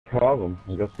problem.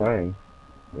 I'm just saying.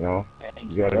 You know,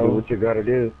 you gotta Yo. do what you gotta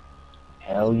do.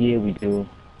 Hell yeah, we do.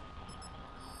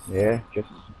 Yeah, just,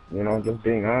 you know, just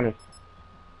being honest.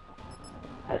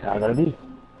 That's how I gotta be.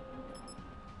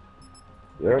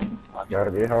 Yep,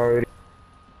 gotta be how it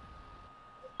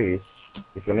is.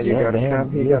 If you know you Yeah, gotta man.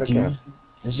 camp, you Yeah, gotta camp.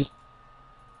 let's just,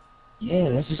 yeah,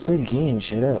 let's just play the game.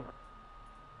 Shut up.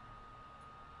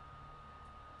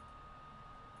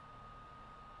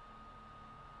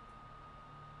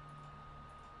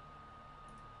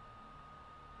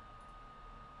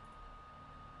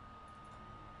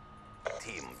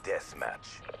 Team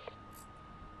deathmatch.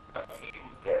 I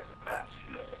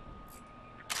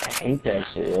hate that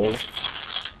shit, yo.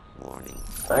 Warning.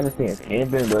 I understand it's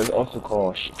camping, but it's also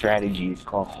called strategy. It's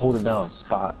called holding down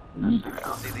spot.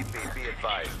 CDP, be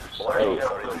advised. Hey,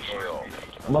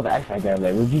 I'm about to ask that guy,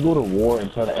 like, would you go to war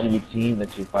and tell the enemy team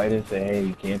that you're fighting, say, hey,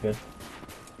 you camping?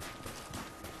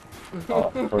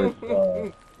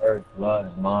 First blood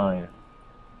is mine.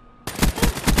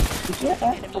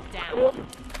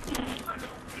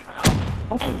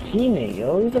 Fucking teammate,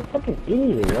 yo. He's a fucking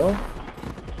idiot, yo.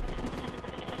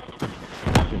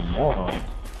 Fucking moron.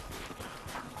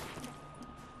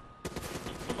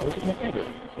 Oh, look at my finger.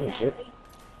 Oh, shit.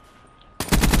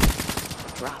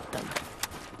 Drop them.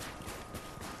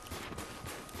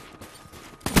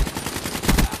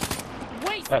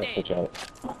 Gotta switch out.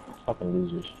 Fucking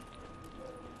losers.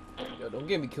 Yo, don't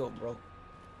get me killed, bro.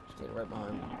 Standing right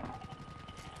behind me.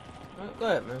 Alright, go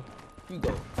ahead, man. You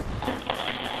go.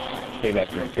 Stay back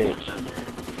from the pitch.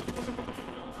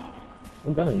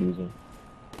 What gun are you using?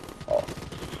 Oh.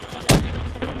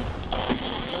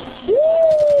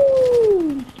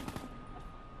 Woo!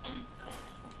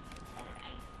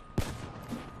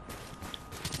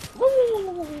 Woo!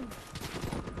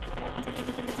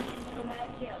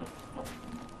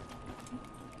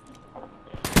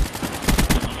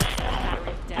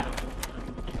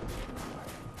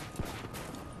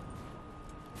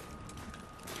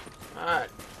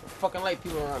 Alright. Fucking light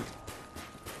people around.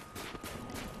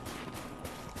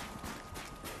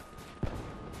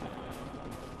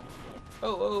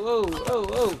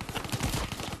 Oh.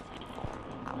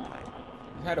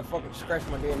 I had to fucking scratch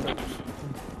my damn nose.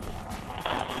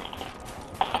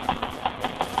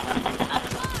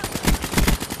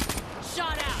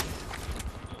 Shot out.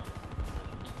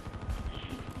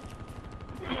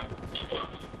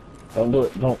 Don't do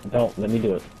it. Don't. Let me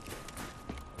do it.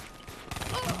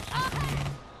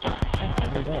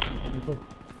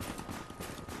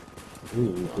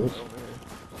 Ooh, good.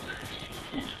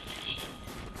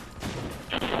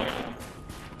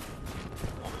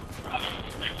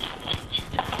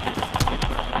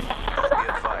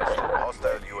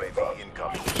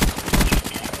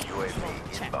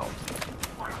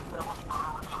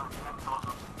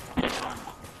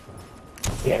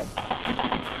 Yeah.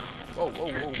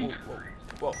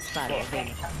 Whoa. Spotted. Damn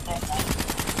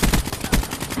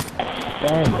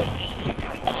it.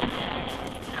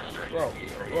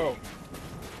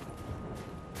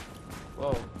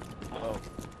 Whoa.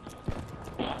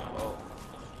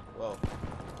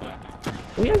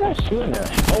 Who you guys shooting at?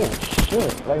 Oh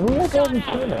shit. Like who you guys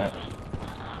shooting at?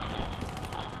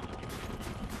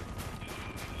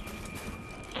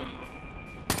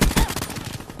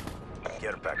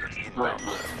 Care package inbound.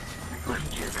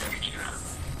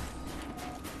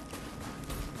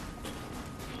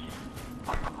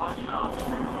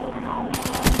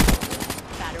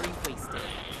 Battery wasted.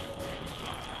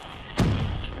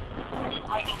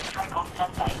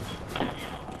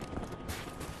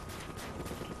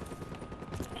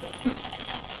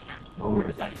 Oh,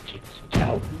 that chick's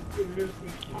out.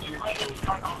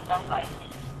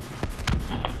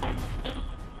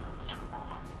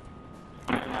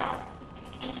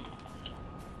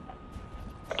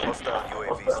 Hostile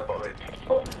UAV spotted.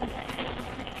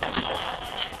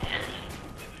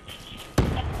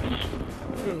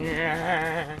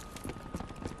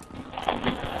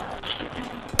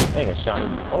 Dang, it shot me.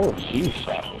 Oh, she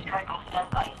shot me.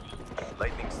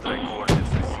 Lightning strike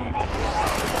coordinates received.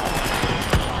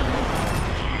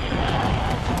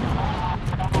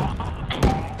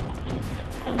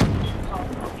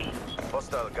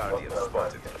 Hostile Guardian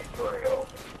spotted.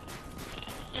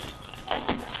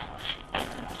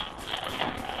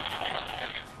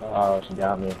 Oh, she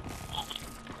got me.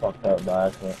 Fucked up by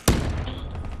accident.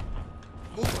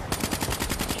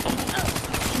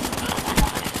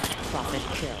 Profit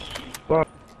kill. Fuck.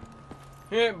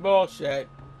 Yeah, bullshit.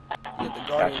 Get the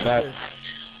Guardian Back. here.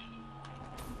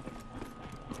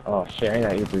 Oh shit, I ain't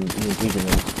got even me.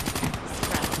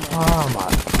 Oh my.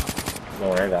 Don't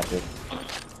worry, I got this.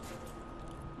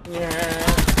 Yeah.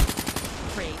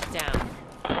 Prey down.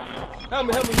 Help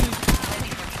me, please.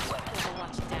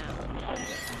 Overwatch down.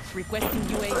 Requesting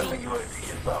UAV.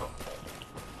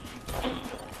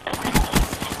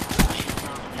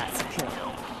 That's a kill.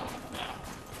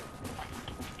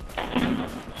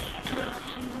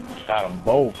 Got them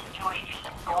both.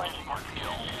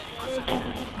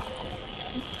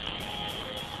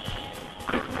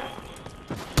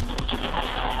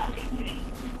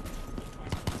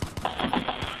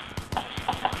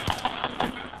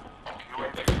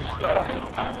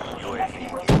 UAV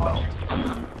inbound.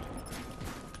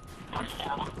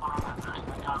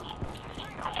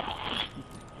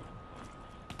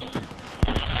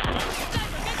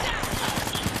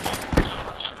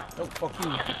 Oh, fuck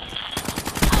you.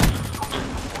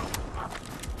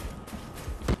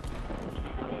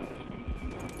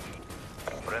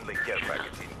 Friendly care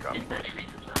package incoming.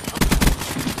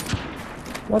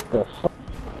 What the fuck?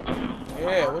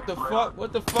 Yeah, what the fuck?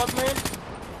 What the fuck, man?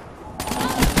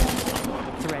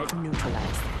 Threat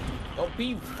neutralized. Don't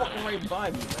be fucking right by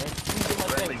me, man. Please do my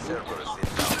Friendly thing, dude. Cerberus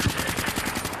inbound.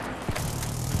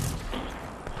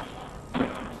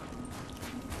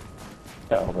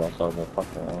 That was also the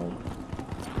fucking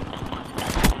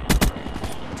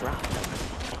Drop them.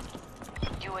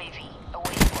 UAV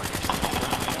awaiting orders.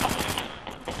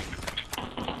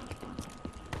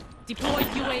 Deploy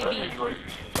UAV.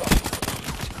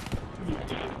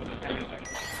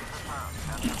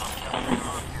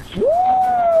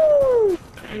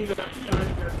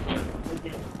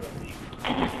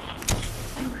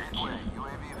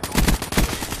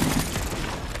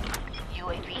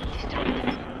 UAV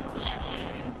destroyed.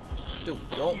 Dude,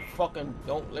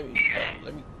 don't let me,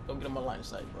 don't get on my line of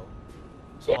sight, bro.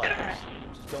 That's all I ask.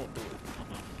 Just don't do it.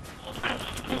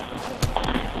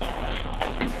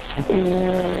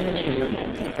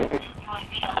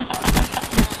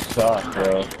 suck,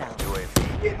 bro. UAV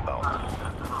inbound.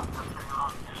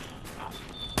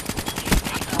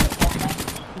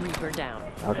 Reaper down.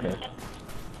 Okay.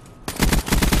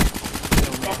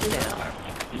 Nomad down.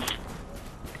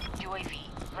 UAV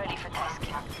ready for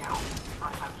tasking.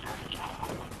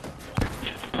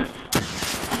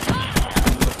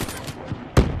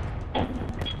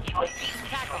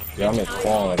 Yeah, I'm in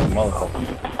spawn like a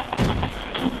motherfucker.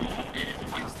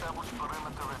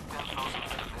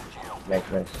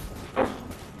 Nice.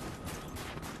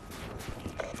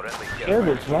 Friendly care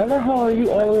Cerberus, why the hell are you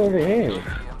all the way over here?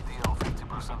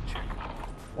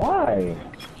 Why?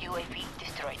 UAV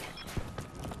destroyed.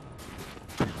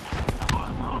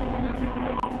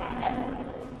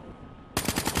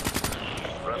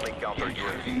 Friendly counter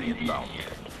UAV inbound.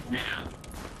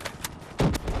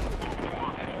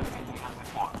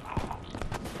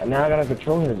 And now I gotta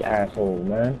control this asshole,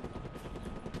 man.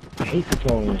 I hate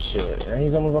controlling this shit, and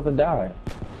he's almost about to die.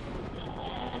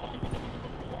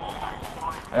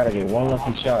 I gotta get one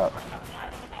lucky shot.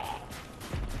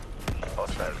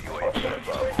 Hostile UAV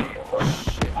above.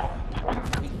 Shit.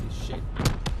 Beat this shit.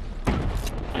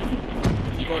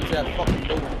 You going to that fucking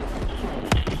door.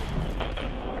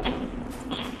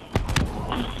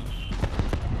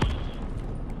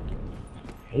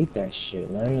 Hate that shit,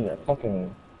 man. That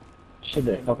fucking shit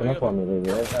that fucking up on me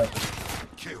lately.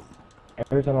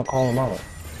 Every time I call him out.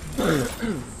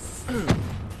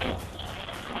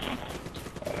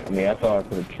 I mean, I thought I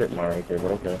could have tripped mine right there,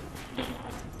 but okay.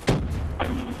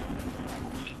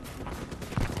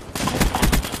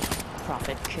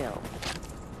 Profit kill.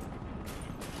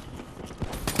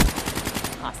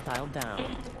 Hostile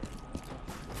down.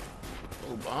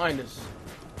 Oh, behind us.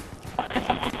 Why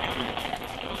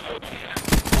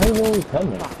are you always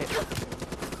coming? Profit.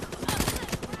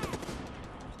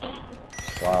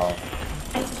 Wow.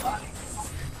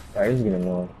 That is getting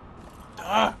annoying.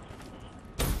 Ah!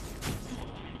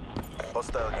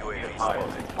 Hostile UAV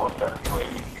spotted.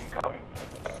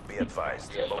 Be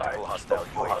advised, multiple hostile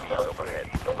UAVs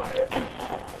overhead.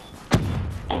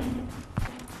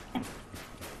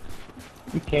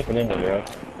 You camping in there, bro.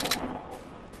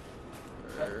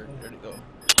 There to go.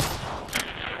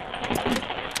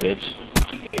 Bitch.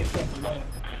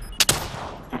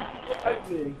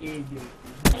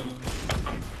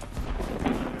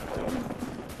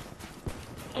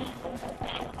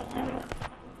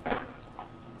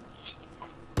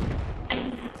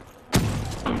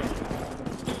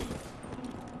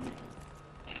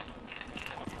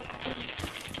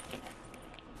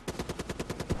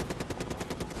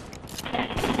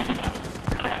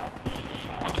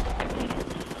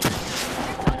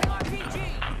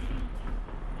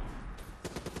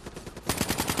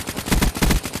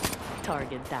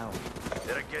 Target down.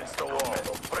 They're against the wall.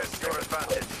 Press your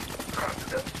advantage.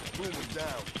 Boom is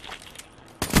down.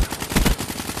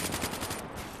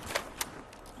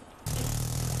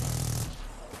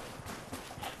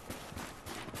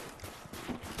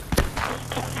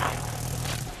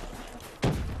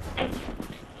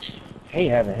 hate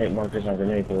having hit markers on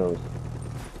grenade throws.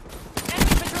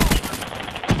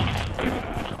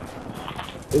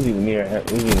 It was even near him.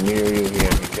 It was even near you here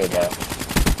if you killed that.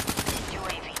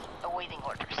 UAV awaiting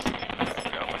orders.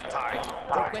 That was tight.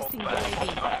 Requesting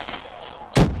UAV.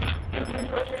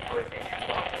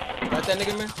 Got that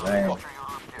nigga, man? Man.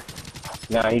 Fuck.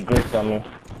 Nah, he glitched on me.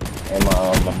 And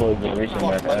my bullet didn't reach him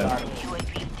Fuck, that time.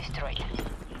 UAV destroyed.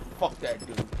 Fuck that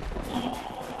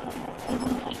dude.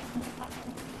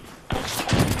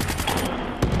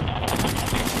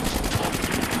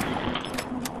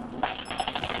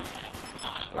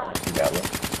 You got one.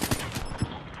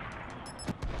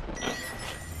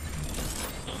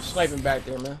 Sniping back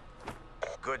there, man.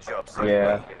 Good job,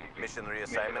 Yeah. Mission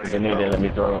reassignment. They knew they let me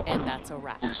throw it. And that's a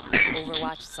wrap.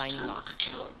 Overwatch signing off.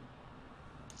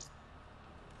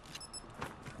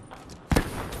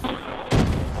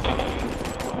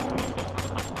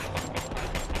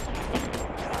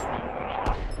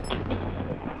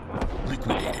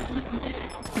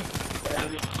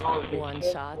 One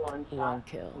shot, one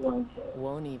kill.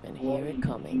 Won't even hear it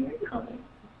coming.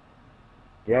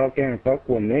 Y'all can't fuck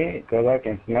with me, cause I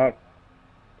can snipe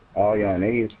all y'all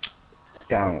niggas.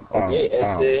 Down, Okay,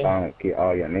 SA. kill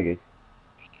all y'all niggas.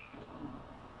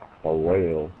 For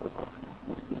real.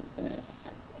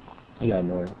 You got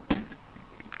more.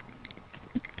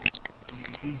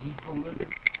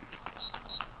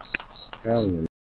 Hell yeah.